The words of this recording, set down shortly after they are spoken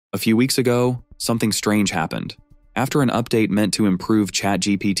A few weeks ago, something strange happened. After an update meant to improve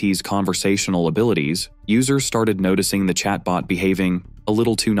ChatGPT's conversational abilities, users started noticing the chatbot behaving a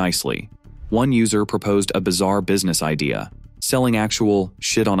little too nicely. One user proposed a bizarre business idea, selling actual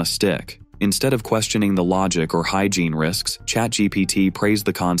shit on a stick. Instead of questioning the logic or hygiene risks, ChatGPT praised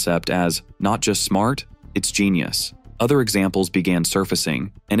the concept as not just smart, it's genius. Other examples began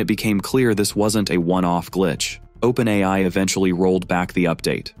surfacing, and it became clear this wasn't a one-off glitch. OpenAI eventually rolled back the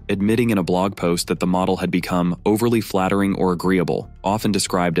update, admitting in a blog post that the model had become overly flattering or agreeable, often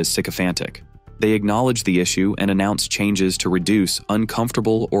described as sycophantic. They acknowledged the issue and announced changes to reduce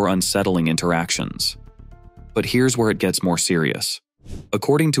uncomfortable or unsettling interactions. But here's where it gets more serious.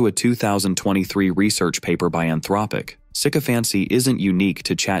 According to a 2023 research paper by Anthropic, sycophancy isn't unique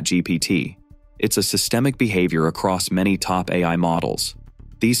to ChatGPT. It's a systemic behavior across many top AI models.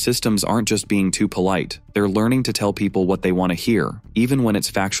 These systems aren't just being too polite, they're learning to tell people what they want to hear, even when it's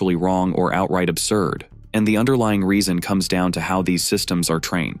factually wrong or outright absurd. And the underlying reason comes down to how these systems are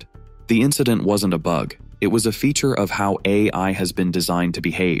trained. The incident wasn't a bug, it was a feature of how AI has been designed to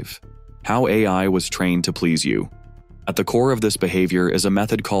behave. How AI was trained to please you. At the core of this behavior is a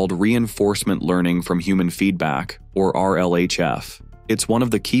method called reinforcement learning from human feedback, or RLHF. It's one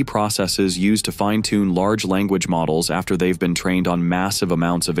of the key processes used to fine-tune large language models after they've been trained on massive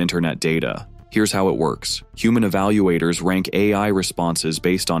amounts of internet data. Here's how it works. Human evaluators rank AI responses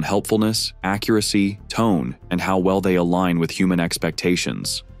based on helpfulness, accuracy, tone, and how well they align with human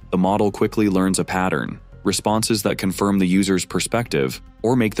expectations. The model quickly learns a pattern. Responses that confirm the user's perspective,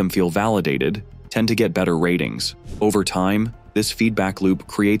 or make them feel validated, tend to get better ratings. Over time, this feedback loop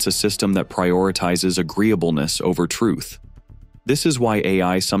creates a system that prioritizes agreeableness over truth. This is why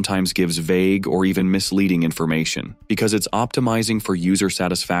AI sometimes gives vague or even misleading information, because it's optimizing for user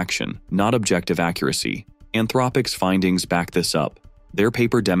satisfaction, not objective accuracy. Anthropic's findings back this up. Their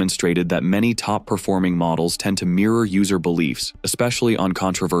paper demonstrated that many top-performing models tend to mirror user beliefs, especially on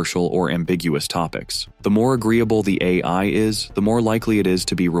controversial or ambiguous topics. The more agreeable the AI is, the more likely it is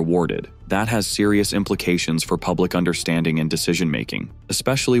to be rewarded. That has serious implications for public understanding and decision-making,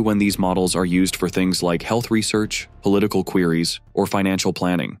 especially when these models are used for things like health research, political queries, or financial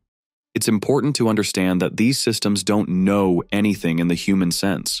planning. It's important to understand that these systems don't know anything in the human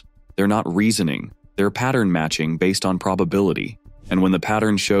sense. They're not reasoning, they're pattern matching based on probability. And when the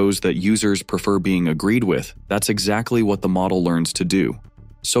pattern shows that users prefer being agreed with, that's exactly what the model learns to do.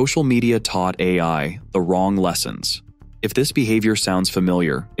 Social media taught AI the wrong lessons. If this behavior sounds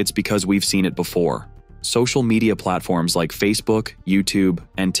familiar, it's because we've seen it before. Social media platforms like Facebook, YouTube,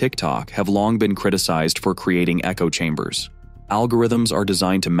 and TikTok have long been criticized for creating echo chambers. Algorithms are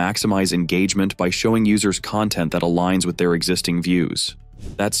designed to maximize engagement by showing users content that aligns with their existing views.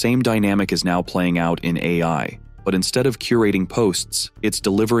 That same dynamic is now playing out in AI. But instead of curating posts, it's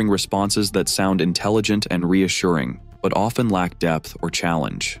delivering responses that sound intelligent and reassuring, but often lack depth or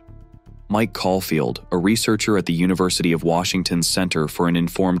challenge. Mike Caulfield, a researcher at the University of Washington's Center for an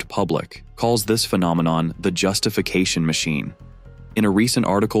Informed Public, calls this phenomenon the justification machine. In a recent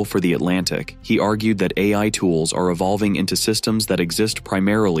article for The Atlantic, he argued that AI tools are evolving into systems that exist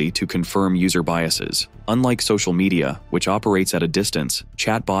primarily to confirm user biases. Unlike social media, which operates at a distance,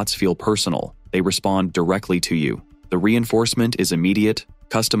 chatbots feel personal. They respond directly to you. The reinforcement is immediate,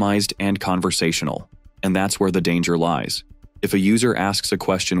 customized, and conversational. And that's where the danger lies. If a user asks a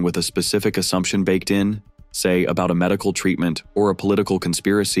question with a specific assumption baked in, say about a medical treatment or a political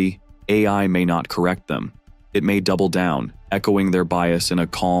conspiracy, AI may not correct them. It may double down, echoing their bias in a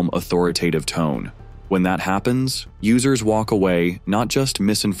calm, authoritative tone. When that happens, users walk away not just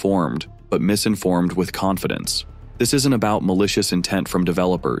misinformed, but misinformed with confidence. This isn't about malicious intent from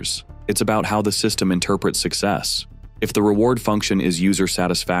developers. It's about how the system interprets success. If the reward function is user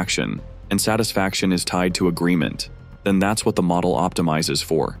satisfaction, and satisfaction is tied to agreement, then that's what the model optimizes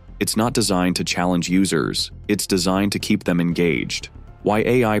for. It's not designed to challenge users, it's designed to keep them engaged. Why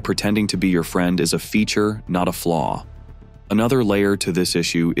AI pretending to be your friend is a feature, not a flaw. Another layer to this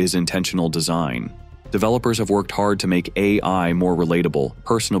issue is intentional design. Developers have worked hard to make AI more relatable,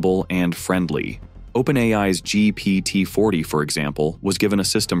 personable, and friendly. OpenAI's GPT-40, for example, was given a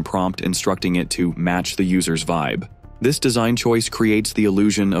system prompt instructing it to match the user's vibe. This design choice creates the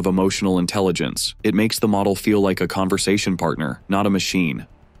illusion of emotional intelligence. It makes the model feel like a conversation partner, not a machine.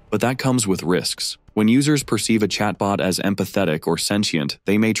 But that comes with risks. When users perceive a chatbot as empathetic or sentient,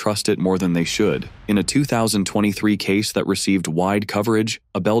 they may trust it more than they should. In a 2023 case that received wide coverage,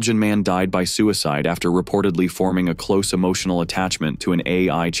 a Belgian man died by suicide after reportedly forming a close emotional attachment to an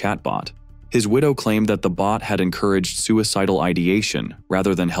AI chatbot. His widow claimed that the bot had encouraged suicidal ideation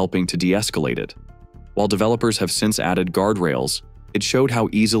rather than helping to de-escalate it. While developers have since added guardrails, It showed how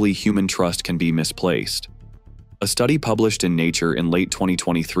easily human trust can be misplaced. A study published in Nature in late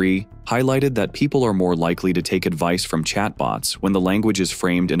 2023 highlighted that people are more likely to take advice from chatbots when the language is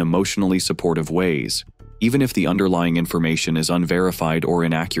framed in emotionally supportive ways, even if the underlying information is unverified or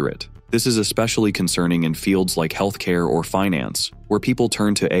inaccurate. This is especially concerning in fields like healthcare or finance, where people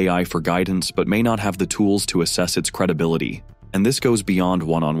turn to AI for guidance but may not have the tools to assess its credibility. And this goes beyond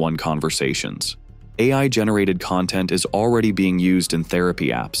one-on-one conversations. AI-generated content is already being used in therapy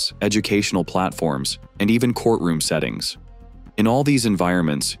apps, educational platforms, and even courtroom settings. In all these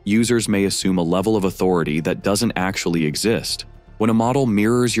environments, users may assume a level of authority that doesn't actually exist. When a model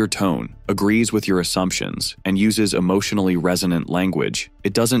mirrors your tone, agrees with your assumptions, and uses emotionally resonant language,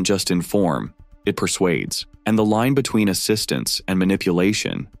 it doesn't just inform, it persuades. And the line between assistance and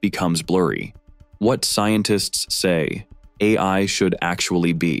manipulation becomes blurry. What scientists say AI should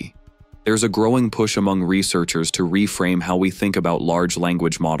actually be. There's a growing push among researchers to reframe how we think about large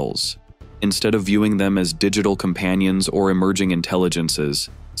language models. Instead of viewing them as digital companions or emerging intelligences,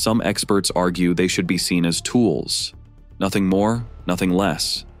 some experts argue they should be seen as tools. Nothing more, nothing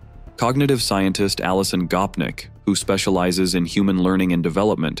less. Cognitive scientist Alison Gopnik, who specializes in human learning and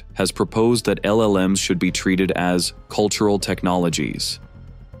development, has proposed that LLMs should be treated as cultural technologies.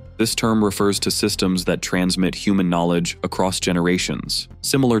 This term refers to systems that transmit human knowledge across generations,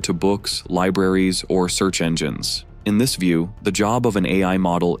 similar to books, libraries, or search engines. In this view, the job of an AI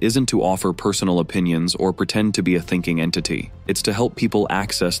model isn't to offer personal opinions or pretend to be a thinking entity. It's to help people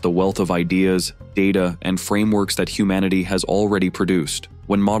access the wealth of ideas, data, and frameworks that humanity has already produced.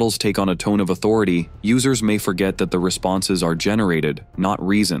 When models take on a tone of authority, users may forget that the responses are generated, not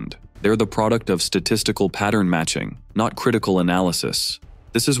reasoned. They're the product of statistical pattern matching, not critical analysis.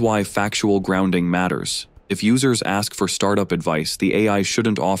 This is why factual grounding matters. If users ask for startup advice, the AI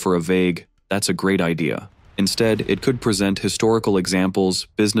shouldn't offer a vague, "That's a great idea." Instead, it could present historical examples,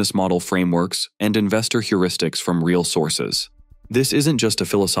 business model frameworks, and investor heuristics from real sources. This isn't just a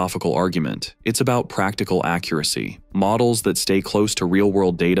philosophical argument, it's about practical accuracy. Models that stay close to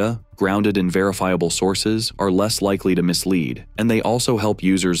real-world data, grounded in verifiable sources, are less likely to mislead, and they also help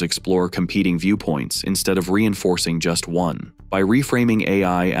users explore competing viewpoints instead of reinforcing just one. By reframing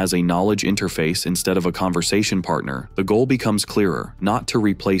AI as a knowledge interface instead of a conversation partner, the goal becomes clearer, not to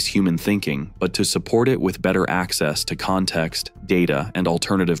replace human thinking, but to support it with better access to context, data, and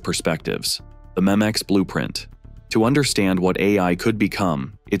alternative perspectives. The MEMX Blueprint. To understand what AI could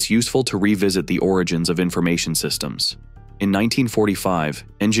become, it's useful to revisit the origins of information systems. In 1945,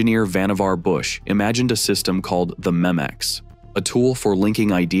 engineer Vannevar Bush imagined a system called the MEMX, a tool for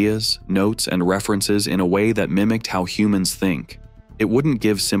linking ideas, notes, and references in a way that mimicked how humans think. It wouldn't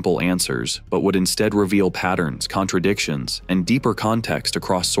give simple answers, but would instead reveal patterns, contradictions, and deeper context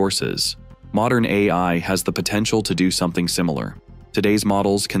across sources. Modern AI has the potential to do something similar. Today's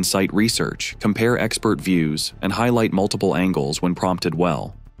models can cite research, compare expert views, and highlight multiple angles when prompted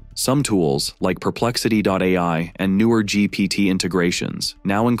well. Some tools, like Perplexity.ai and newer GPT integrations,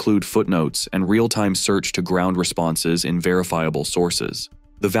 now include footnotes and real-time search to ground responses in verifiable sources.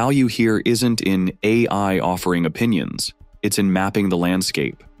 The value here isn't in AI offering opinions, it's in mapping the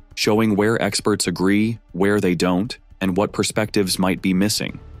landscape, showing where experts agree, where they don't, and what perspectives might be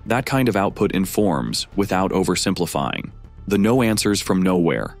missing. That kind of output informs, without oversimplifying. The no answers from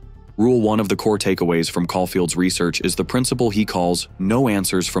nowhere. Rule 1 of the core takeaways from Caulfield's research is the principle he calls no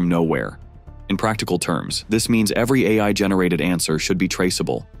answers from nowhere. In practical terms, this means every AI-generated answer should be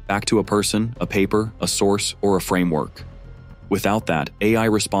traceable, back to a person, a paper, a source, or a framework. Without that, AI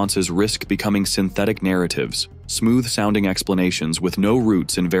responses risk becoming synthetic narratives, smooth-sounding explanations with no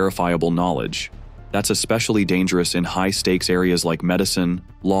roots in verifiable knowledge. That's especially dangerous in high-stakes areas like medicine,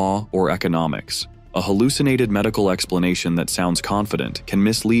 law, or economics. A hallucinated medical explanation that sounds confident can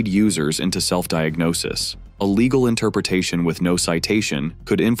mislead users into self-diagnosis. A legal interpretation with no citation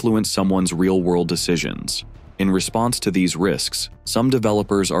could influence someone's real-world decisions. In response to these risks, some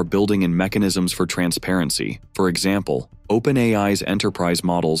developers are building in mechanisms for transparency. For example, OpenAI's enterprise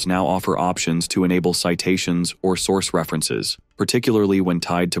models now offer options to enable citations or source references, particularly when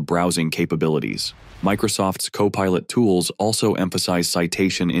tied to browsing capabilities. Microsoft's Copilot tools also emphasize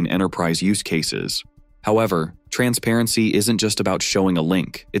citation in enterprise use cases. However, transparency isn't just about showing a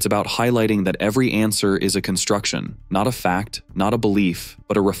link. It's about highlighting that every answer is a construction, not a fact, not a belief,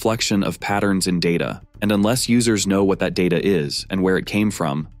 but a reflection of patterns in data. And unless users know what that data is and where it came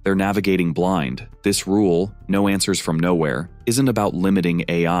from, they're navigating blind. This rule, no answers from nowhere, isn't about limiting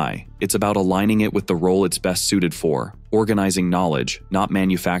AI. It's about aligning it with the role it's best suited for, organizing knowledge, not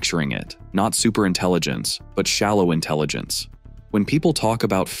manufacturing it, not superintelligence, but shallow intelligence. When people talk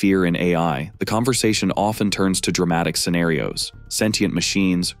about fear in AI, the conversation often turns to dramatic scenarios: sentient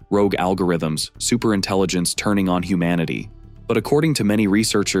machines, rogue algorithms, superintelligence turning on humanity. But according to many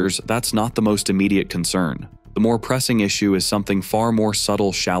researchers, that's not the most immediate concern. The more pressing issue is something far more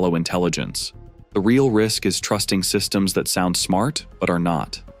subtle: shallow intelligence. The real risk is trusting systems that sound smart but are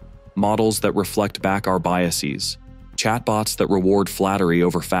not. Models that reflect back our biases. Chatbots that reward flattery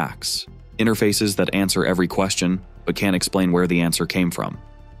over facts. Interfaces that answer every question but can't explain where the answer came from.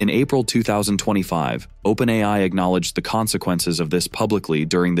 In April 2025, OpenAI acknowledged the consequences of this publicly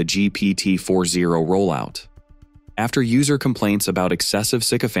during the GPT-4.0 rollout. After user complaints about excessive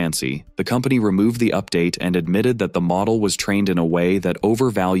sycophancy, the company removed the update and admitted that the model was trained in a way that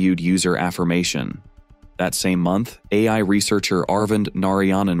overvalued user affirmation. That same month, AI researcher Arvind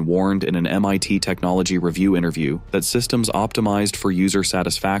Narayanan warned in an MIT Technology Review interview that systems optimized for user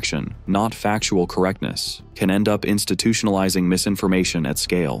satisfaction, not factual correctness, can end up institutionalizing misinformation at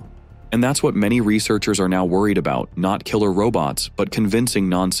scale. And that's what many researchers are now worried about: not killer robots, but convincing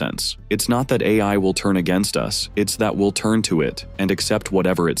nonsense. It's not that AI will turn against us, it's that we'll turn to it and accept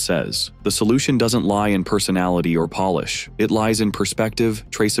whatever it says. The solution doesn't lie in personality or polish. It lies in perspective,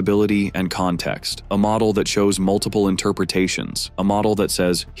 traceability, and context. A model that shows multiple interpretations. A model that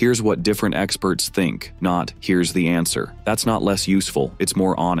says, here's what different experts think, not, here's the answer. That's not less useful, it's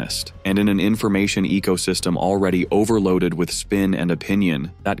more honest. And in an information ecosystem already overloaded with spin and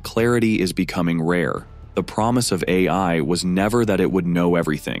opinion, that clarity is becoming rare. The promise of AI was never that it would know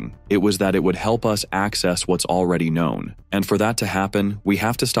everything. It was that it would help us access what's already known. And for that to happen, we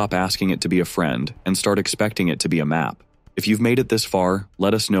have to stop asking it to be a friend and start expecting it to be a map. If you've made it this far,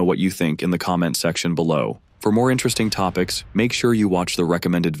 let us know what you think in the comment section below. For more interesting topics, make sure you watch the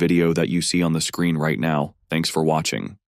recommended video that you see on the screen right now. Thanks for watching.